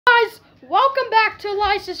Welcome back to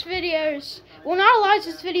Eliza's videos. Well, not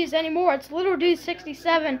Eliza's videos anymore. It's Little Dude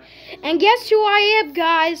 67. And guess who I am,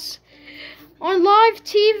 guys? On live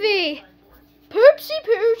TV,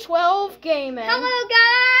 Poopsiepoo12gaming. Hello,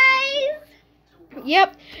 guys.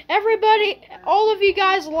 Yep. Everybody, all of you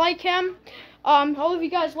guys like him. All of you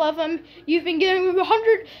guys love him. You've been getting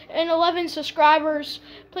 111 subscribers.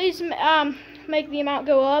 Please make the amount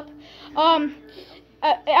go up.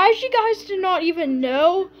 As you guys do not even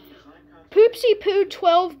know,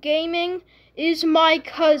 Poopsiepoo12gaming is my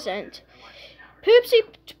cousin.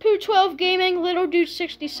 Poopsiepoo12gaming, Little Dude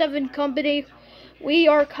 67 company, we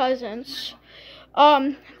are cousins.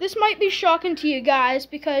 This might be shocking to you guys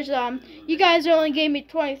because you guys only gave me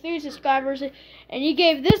 23 subscribers, and you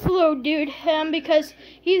gave this little dude him because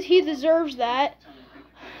he deserves that.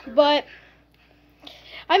 But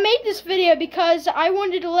I made this video because I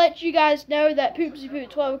wanted to let you guys know that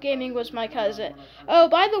Poopsiepoo12gaming was my cousin. Oh,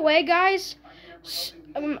 by the way, guys,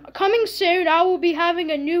 coming soon, I will be having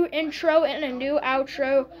a new intro and a new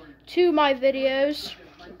outro to my videos.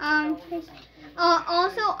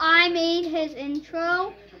 Also, I made his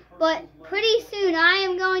intro, but pretty soon I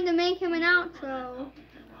am going to make him an outro.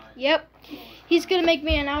 Yep, he's gonna make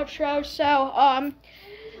me an outro.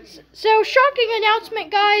 So shocking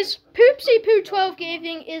announcement, guys.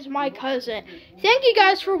 Poopsiepoo12gaming is my cousin. Thank you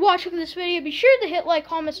guys for watching this video. Be sure to hit like,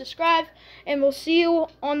 comment, subscribe, and we'll see you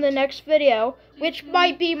on the next video, which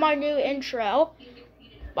might be my new intro.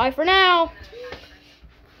 Bye for now.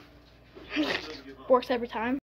 Works every time.